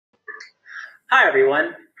Hi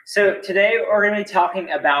everyone. So today we're going to be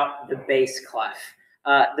talking about the bass clef.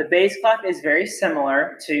 The bass clef is very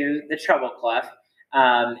similar to the treble clef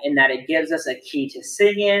in that it gives us a key to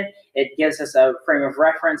sing in, it gives us a frame of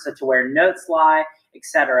reference to where notes lie,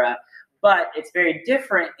 etc. But it's very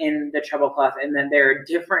different in the treble clef in that there are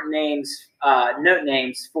different names, note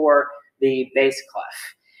names for the bass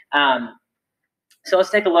clef. So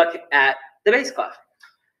let's take a look at the bass clef.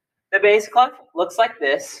 The bass clef looks like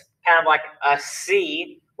this, kind of like a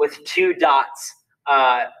C with two dots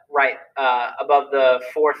right above the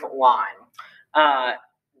fourth line.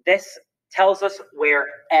 This tells us where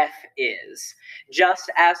F is.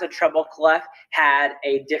 Just as a treble clef had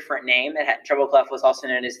a different name, treble clef was also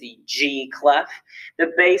known as the G clef.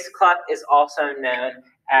 The bass clef is also known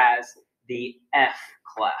as the F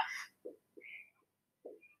clef.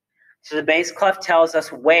 So the bass clef tells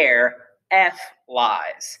us where F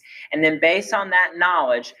lies. And then based on that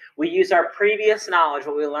knowledge, we use our previous knowledge,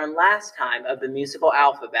 what we learned last time of the musical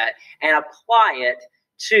alphabet, and apply it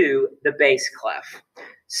to the bass clef.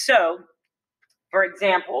 So, for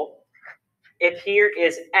example, if here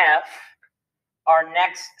is F, our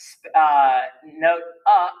next note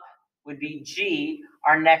up would be G,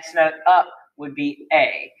 our next note up would be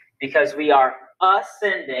A, because we are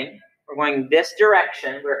ascending, we're going this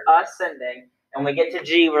direction, we're ascending, and when we get to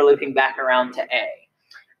G, we're looping back around to A.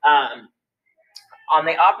 On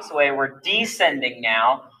the opposite way, we're descending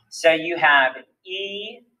now, so you have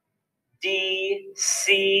E, D,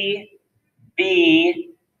 C,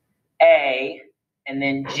 B, A, and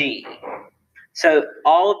then G. So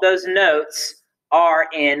all of those notes are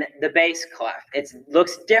in the bass clef. It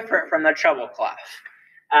looks different from the treble clef.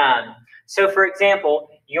 So for example,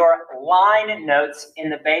 your line notes in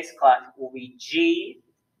the bass clef will be G,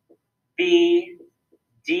 B,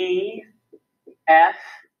 D, F,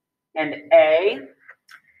 and A.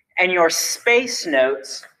 And your space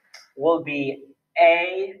notes will be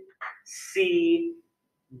A, C,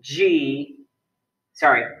 G,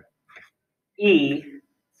 E,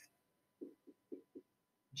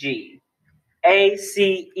 G. A,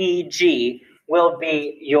 C, E, G will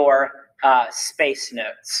be your space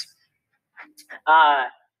notes.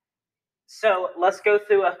 So let's go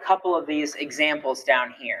through a couple of these examples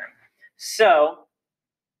down here. So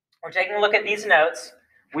we're taking a look at these notes.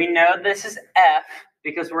 We know this is F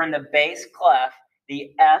because we're in the bass clef,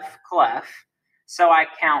 the F clef. So I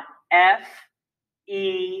count F,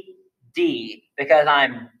 E, D because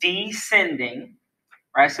I'm descending,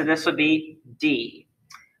 right? So this would be D.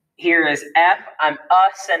 Here is F, I'm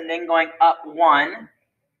ascending, going up one.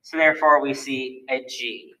 So therefore we see a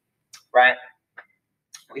G, right?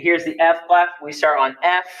 Here's the F clef. We start on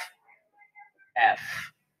F, F.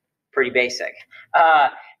 Pretty basic.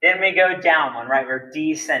 Then we go down one, right? We're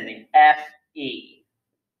descending, F, E.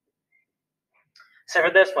 So for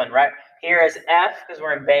this one, right, here is F because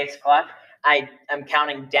we're in bass clef. I'm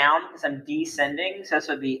counting down because I'm descending. So this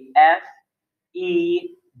would be F,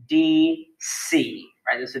 E, D, C,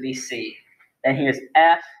 right? This would be C. Then here's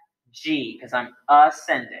F, G because I'm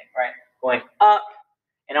ascending, right? Going up,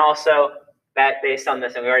 and also that based on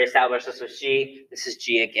this, and we already established this was G. This is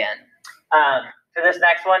G again. For this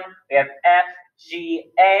next one, we have F,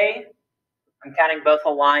 G, A. I'm counting both the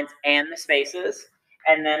lines and the spaces.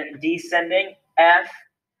 And then descending, F,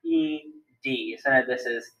 E, D. So this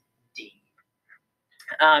is D.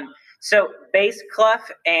 So bass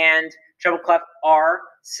clef and treble clef are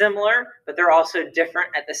similar, but they're also different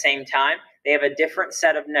at the same time. They have a different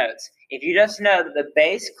set of notes. If you just know that the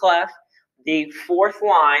bass clef, the fourth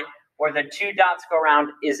line where the two dots go around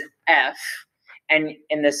is F, and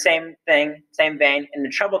in the same vein, in the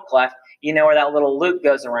treble clef, you know where that little loop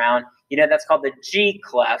goes around, you know that's called the G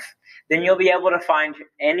clef, then you'll be able to find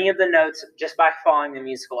any of the notes just by following the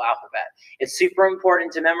musical alphabet. It's super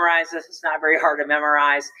important to memorize this. It's not very hard to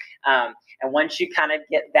memorize. And once you kind of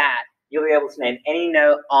get that, you'll be able to name any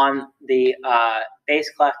note on the bass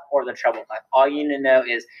clef or the treble clef. All you need to know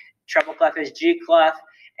is treble clef is G clef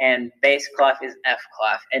and bass clef is F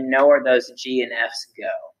clef, and know where those G and Fs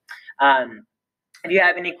go. If you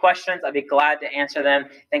have any questions, I'd be glad to answer them.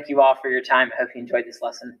 Thank you all for your time. I hope you enjoyed this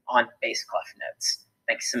lesson on bass clef notes.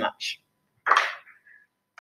 Thanks so much.